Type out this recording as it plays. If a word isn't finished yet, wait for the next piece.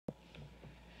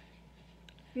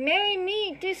Marry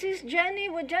me, this is Jenny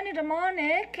with Jenny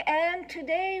Demonic, and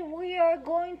today we are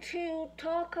going to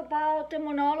talk about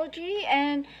demonology,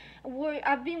 and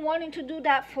I've been wanting to do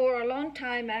that for a long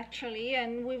time actually,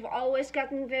 and we've always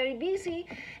gotten very busy,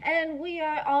 and we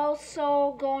are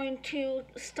also going to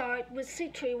start with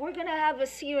Sitri. We're going to have a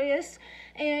series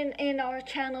in our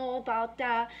channel about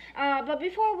that, but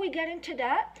before we get into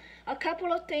that, a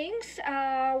couple of things.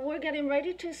 We're getting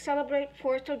ready to celebrate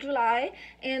 4th of July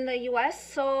in the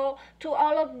US. So to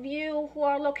all of you who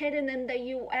are located in the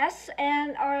US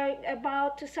and are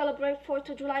about to celebrate 4th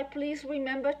of July, please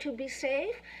remember to be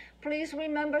safe. Please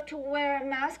remember to wear a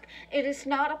mask. It is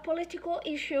not a political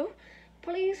issue.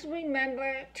 Please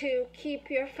remember to keep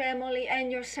your family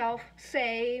and yourself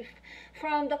safe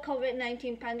from the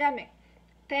COVID-19 pandemic.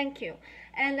 Thank you.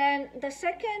 And then the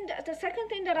second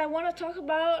thing that I want to talk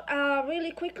about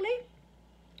really quickly.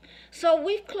 So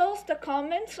we've closed the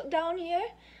comments down here,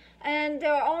 and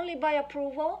they're only by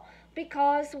approval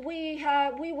because we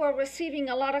were receiving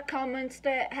a lot of comments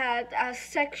that had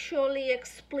sexually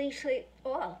explicit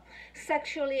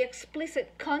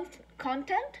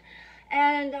content.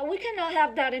 And we cannot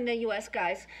have that in the US,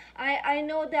 guys. I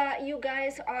know that you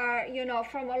guys are,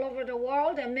 from all over the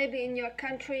world, and maybe in your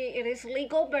country it is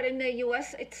legal, but in the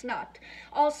US it's not.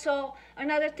 Also,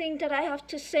 another thing that I have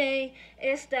to say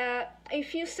is that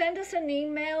if you send us an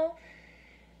email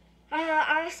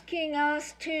asking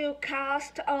us to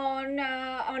cast on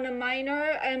a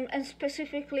minor and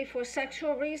specifically for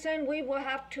sexual reason, we will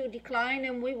have to decline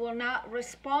and we will not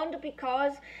respond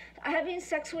because having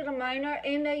sex with a minor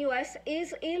in the US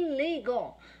is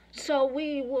illegal. So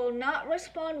we will not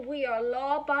respond. We are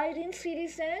law-abiding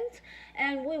citizens,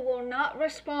 and we will not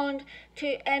respond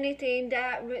to anything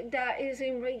that is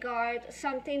in regard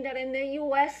something that in the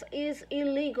U.S. is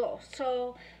illegal.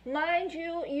 So mind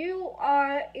you, you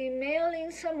are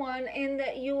emailing someone in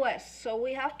the U.S., so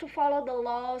we have to follow the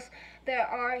laws that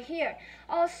are here.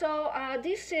 Also,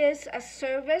 this is a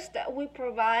service that we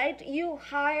provide. You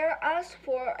hire us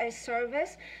for a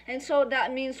service, and so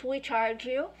that means we charge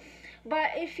you.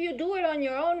 But if you do it on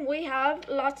your own, we have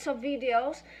lots of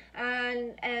videos,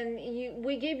 and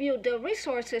we give you the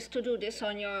resources to do this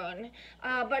on your own.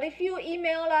 But if you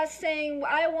email us saying,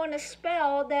 I want a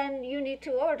spell, then you need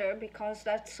to order because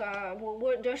that's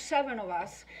there's 7 of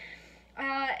us.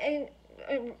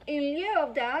 In lieu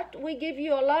of that, we give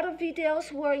you a lot of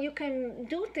videos where you can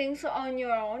do things on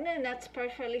your own, and that's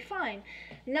perfectly fine.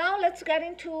 Now let's get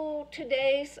into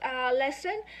today's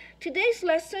lesson. Today's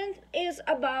lesson is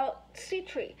about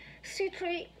Sitri.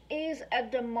 Sitri is a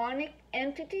demonic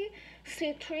entity.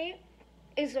 Sitri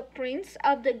is a prince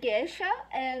of the geisha,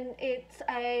 and it's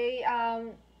a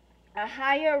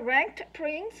higher ranked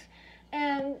prince.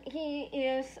 And he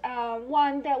is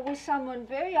one that we summon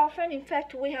very often. In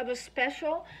fact, we have a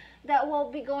special that will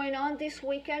be going on this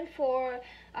weekend for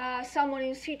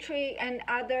summoning Sitri and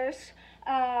others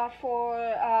for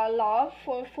love,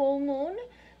 for full moon.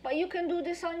 But you can do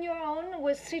this on your own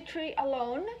with Sitri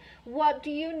alone. What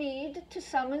do you need to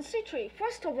summon Sitri?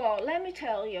 First of all, let me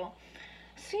tell you,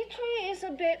 Sitri is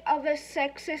a bit of a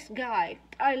sexist guy.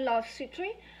 I love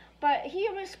Sitri, but he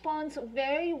responds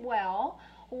very well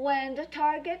when the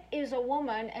target is a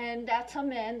woman and that's a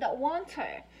man that wants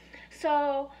her.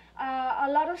 So a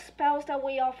lot of spells that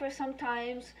we offer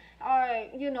sometimes are,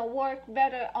 work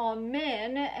better on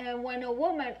men and when a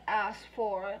woman asks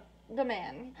for the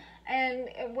man. And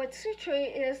what Sitri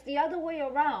is the other way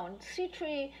around.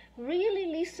 Sitri really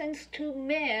listens to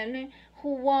men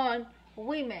who want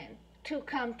women to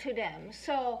come to them.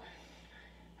 So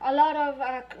a lot of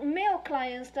male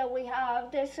clients that we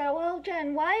have, they say, well,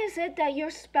 Jen, why is it that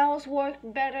your spells work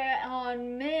better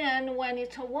on men when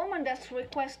it's a woman that's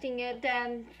requesting it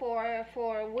than for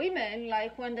women?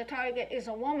 Like when the target is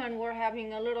a woman, we're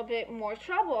having a little bit more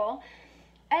trouble.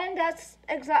 And that's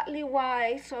exactly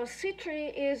why. So Sitri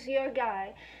is your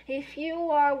guy. If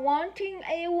you are wanting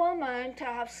a woman to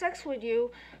have sex with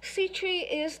you, Sitri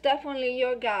is definitely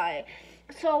your guy.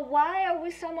 So why are we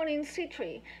summoning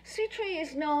Sitri? Sitri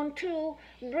is known to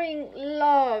bring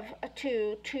love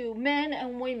to men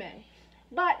and women.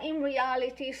 But in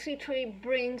reality, Sitri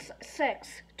brings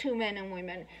sex to men and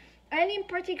women. And in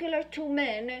particular to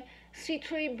men,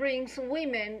 Sitri brings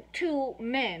women to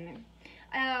men.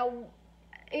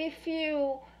 If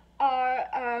you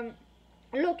are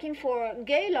looking for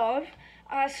gay love,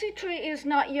 Sitri is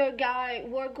not your guy.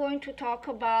 We're going to talk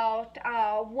about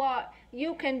what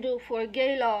you can do for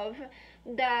gay love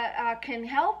that can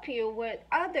help you with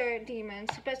other demons.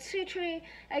 But Sitri,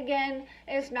 again,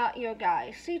 is not your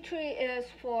guy. Sitri is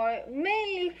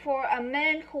mainly for a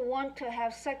man who wants to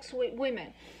have sex with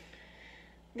women.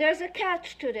 there's a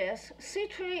catch to this.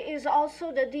 Sitri is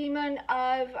also the demon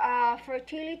of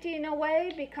fertility in a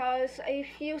way, because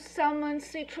if you summon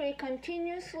Sitri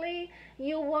continuously,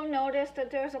 you will notice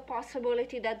that there's a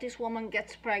possibility that this woman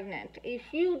gets pregnant.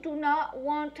 If you do not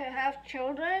want to have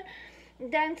children,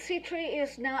 then Sitri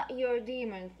is not your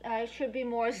demon. It should be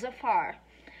more Zafar.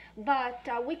 But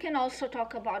we can also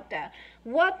talk about that.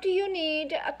 What do you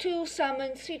need to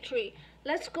summon Sitri?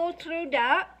 Let's go through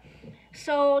that.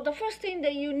 So the first thing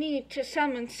that you need to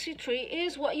summon Sitri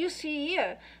is what you see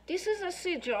here. This is a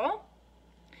sigil.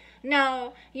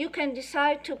 Now you can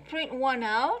decide to print one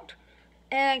out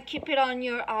and keep it on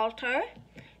your altar.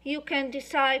 You can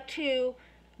decide to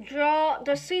draw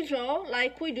the sigil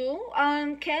like we do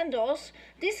on candles.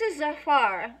 This is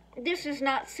Zafar. This is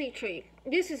not Sitri.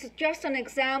 This is just an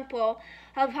example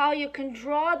of how you can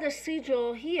draw the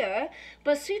sigil here,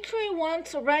 but Sitri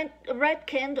wants red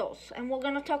candles, and we're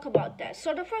going to talk about that.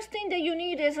 So the first thing that you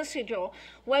need is a sigil.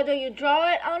 Whether you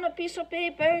draw it on a piece of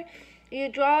paper, you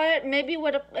draw it maybe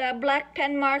with a black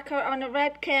pen marker on a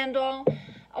red candle,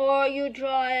 or you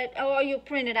draw it, or you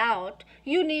print it out.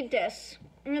 You need this.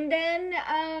 And then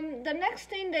the next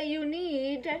thing that you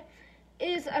need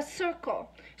is a circle.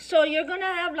 So you're gonna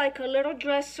have like a little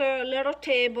dresser, a little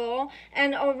table,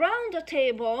 and around the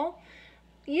table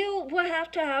you will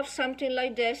have to have something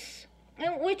like this,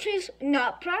 which is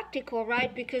not practical,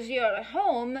 right? Because you're at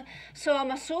home. So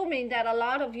I'm assuming that a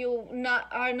lot of you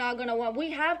are not gonna want.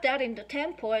 We have that in the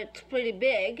temple. It's pretty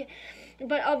big,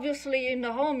 but obviously in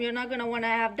the home you're not gonna want to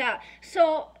have that.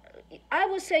 So I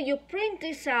would say you print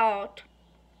this out,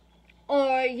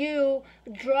 or you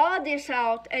draw this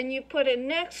out and you put it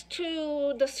next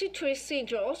to the Sitri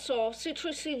sigil, so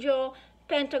Sitri sigil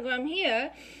pentagram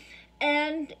here,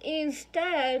 and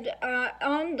instead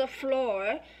on the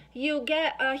floor you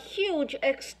get a huge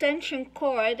extension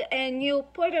cord and you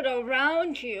put it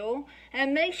around you,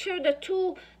 and make sure the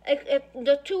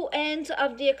two ends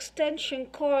of the extension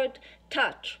cord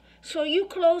touch. So you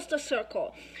close the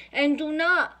circle, and do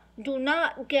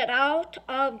not get out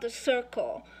of the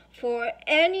circle for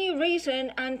any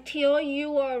reason until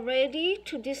you are ready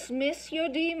to dismiss your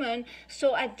demon.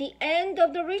 So at the end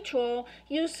of the ritual,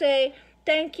 you say,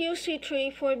 "Thank you,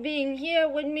 Sitri, for being here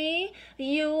with me.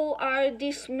 You are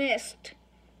dismissed.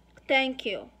 Thank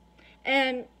you."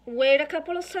 And wait a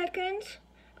couple of seconds,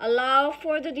 allow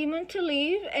for the demon to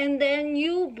leave, and then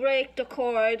you break the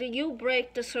cord, you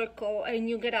break the circle, and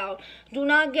you get out. Do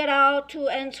not get out to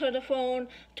answer the phone,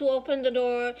 to open the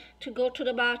door, to go to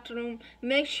the bathroom.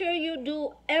 Make sure you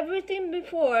do everything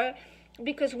before,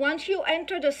 because once you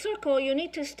enter the circle, you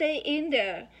need to stay in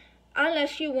there,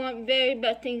 unless you want very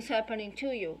bad things happening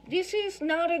to you. This is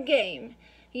not a game.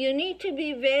 You need to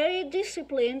be very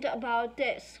disciplined about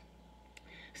this.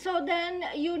 So then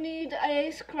you need a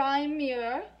scrying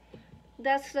mirror.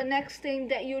 That's the next thing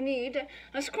that you need.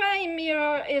 A scrying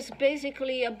mirror is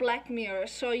basically a black mirror.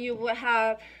 So you will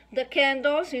have the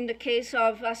candles. In the case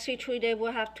of Sitri, they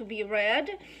will have to be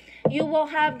red. You will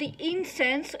have the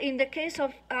incense. In the case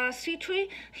of Sitri,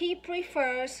 he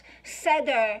prefers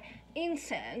Cedar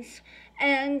incense.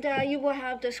 And you will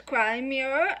have the scrying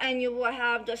mirror, and you will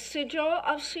have the sigil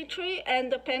of Sitri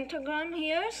and the pentagram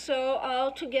here. So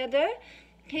all together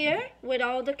here with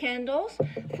all the candles.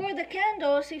 For the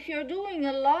candles, if you're doing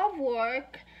a love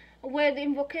work with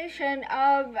invocation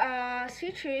of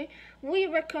Sitri, we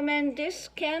recommend this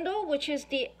candle, which is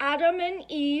the Adam and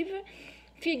Eve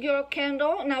figure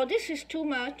candle. Now this is too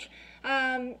much.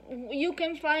 You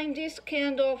can find this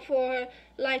candle for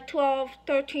like $12,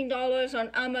 $13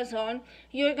 on Amazon.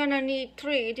 You're gonna need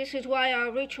 3. This is why our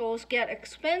rituals get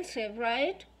expensive,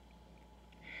 right?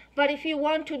 But if you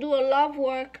want to do a love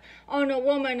work on a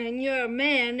woman and you're a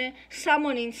man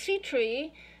summoning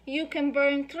Sitri, you can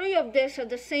burn 3 of this at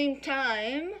the same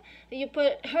time. You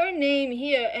put her name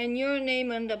here and your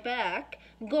name on the back,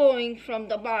 going from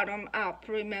the bottom up,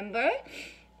 remember?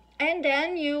 And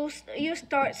then you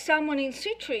start summoning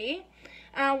Sitri.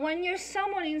 When you're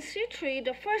summoning Sitri,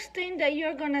 the first thing that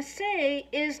you're going to say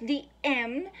is the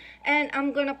M, and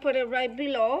I'm going to put it right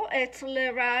below. It's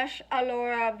Lirach,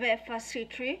 Alora, Vefa,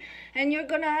 Sitri. And you're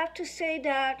going to have to say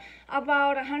that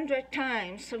about 100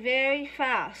 times, very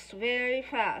fast,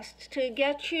 to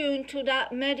get you into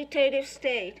that meditative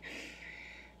state.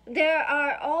 There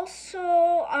are also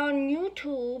on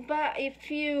YouTube,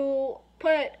 if you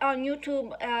put on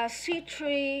YouTube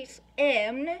Sitri's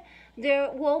M,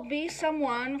 there will be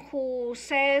someone who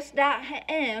says that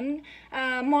M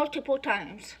multiple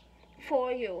times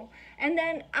for you. And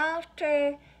then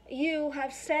after you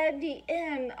have said the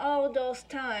end all those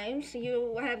times.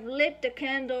 You have lit the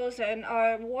candles and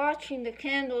are watching the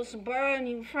candles burn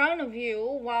in front of you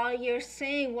while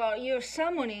you're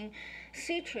summoning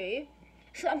Sitri.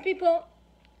 Some people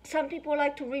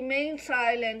like to remain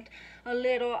silent a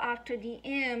little after the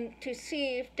end to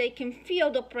see if they can feel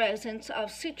the presence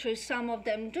of Sitri. Some of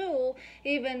them do,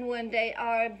 even when they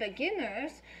are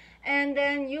beginners. And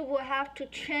then you will have to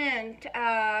chant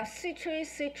Sitri,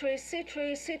 Sitri,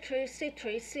 Sitri, Sitri,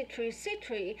 Sitri, Sitri,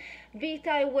 Sitri. Be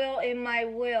thy will in my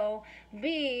will.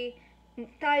 Be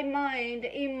thy mind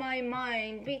in my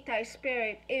mind. Be thy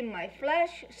spirit in my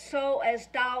flesh. So as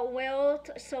thou wilt,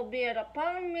 so be it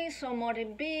upon me. So mote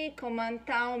it be, command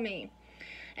thou me.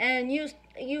 And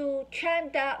you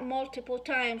chant that multiple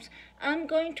times. I'm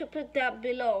going to put that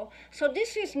below. So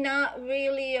this is not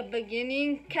really a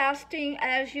beginning casting,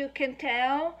 as you can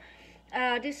tell.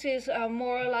 This is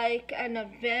more like an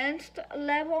advanced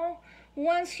level.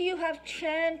 Once you have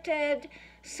chanted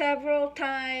several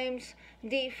times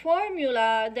the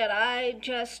formula that I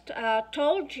just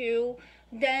told you,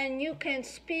 then you can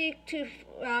speak to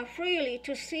freely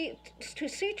to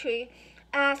Sitri,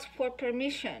 ask for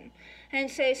permission, and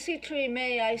say, Sitri,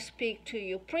 may I speak to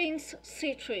you? Prince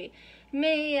Sitri,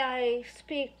 may I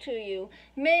speak to you?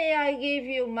 May I give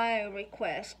you my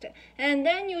request? And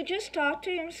then you just talk to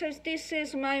him and says, this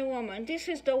is my woman. This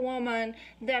is the woman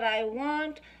that I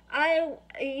want.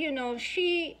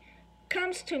 She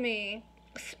comes to me.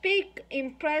 Speak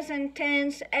in present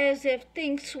tense as if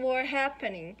things were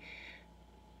happening.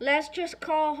 Let's just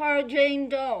call her Jane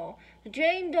Doe.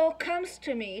 Jane Doe comes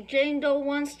to me. Jane Doe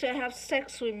wants to have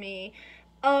sex with me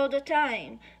all the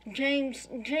time. Jane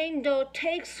Doe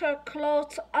takes her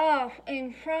clothes off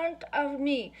in front of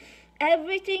me.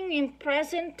 Everything in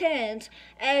present tense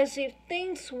as if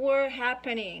things were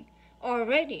happening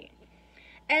already.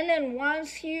 And then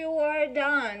once you are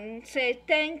done, say,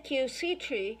 thank you,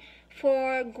 Sitri,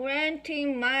 for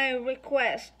granting my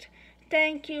request.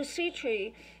 Thank you,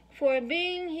 Sitri, for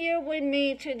being here with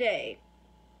me today.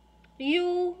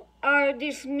 You are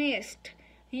dismissed.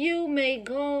 You may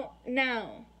go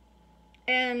now.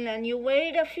 And then you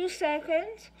wait a few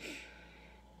seconds,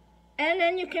 and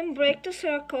then you can break the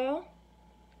circle.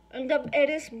 And it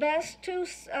is best to,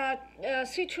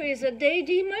 Sitri is a day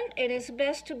demon. It is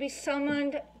best to be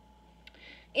summoned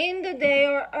in the day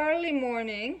or early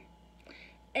morning.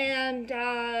 And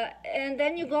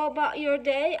then you go about your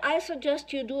day. I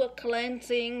suggest you do a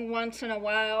cleansing once in a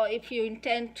while if you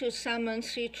intend to summon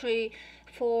Sitri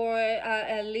for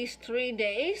at least 3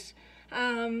 days,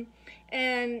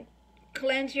 and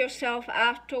cleanse yourself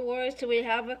afterwards. We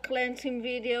have a cleansing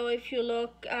video if you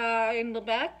look in the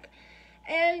back.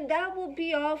 And that will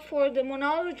be all for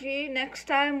demonology. Next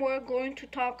time we're going to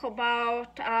talk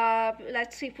about,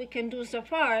 let's see if we can do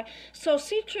Zafar. So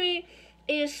Sitri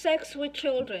is sex with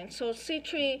children. So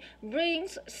Sitri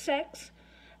brings sex,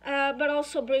 but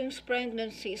also brings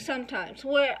pregnancy sometimes,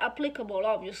 where applicable,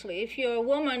 obviously. If your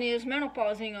woman is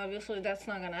menopausing, obviously that's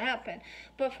not going to happen.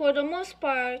 But for the most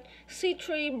part,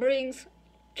 Sitri brings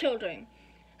children.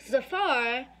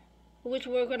 Zafar, which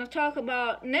we're going to talk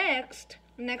about next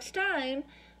time,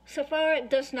 Zafar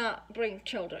does not bring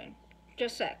children,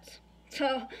 just sex.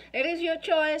 So it is your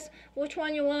choice which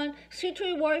one you want.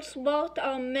 Sitri works both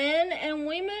on men and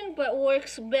women, but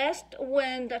works best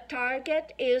when the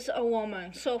target is a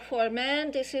woman. So for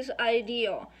men, this is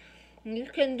ideal. You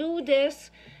can do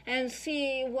this and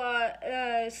see what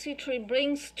Sitri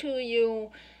brings to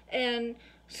you. And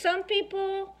some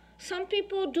people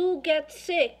do get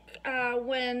sick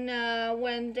when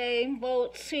they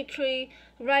invoke Sitri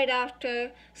right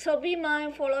after. So be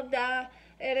mindful of that.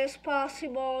 It is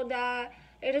possible that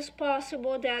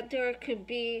there could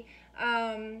be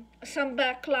some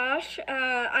backlash.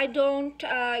 I don't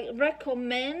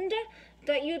recommend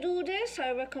that you do this.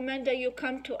 I recommend that you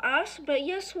come to us. But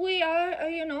yes, we are,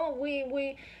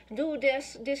 we do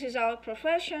this. This is our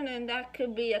profession, and that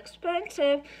could be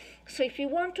expensive. So if you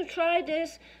want to try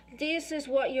this, this is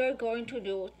what you're going to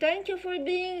do. Thank you for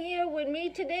being here with me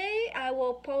today. I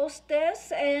will post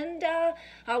this, and I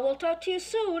will talk to you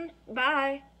soon.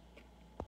 Bye.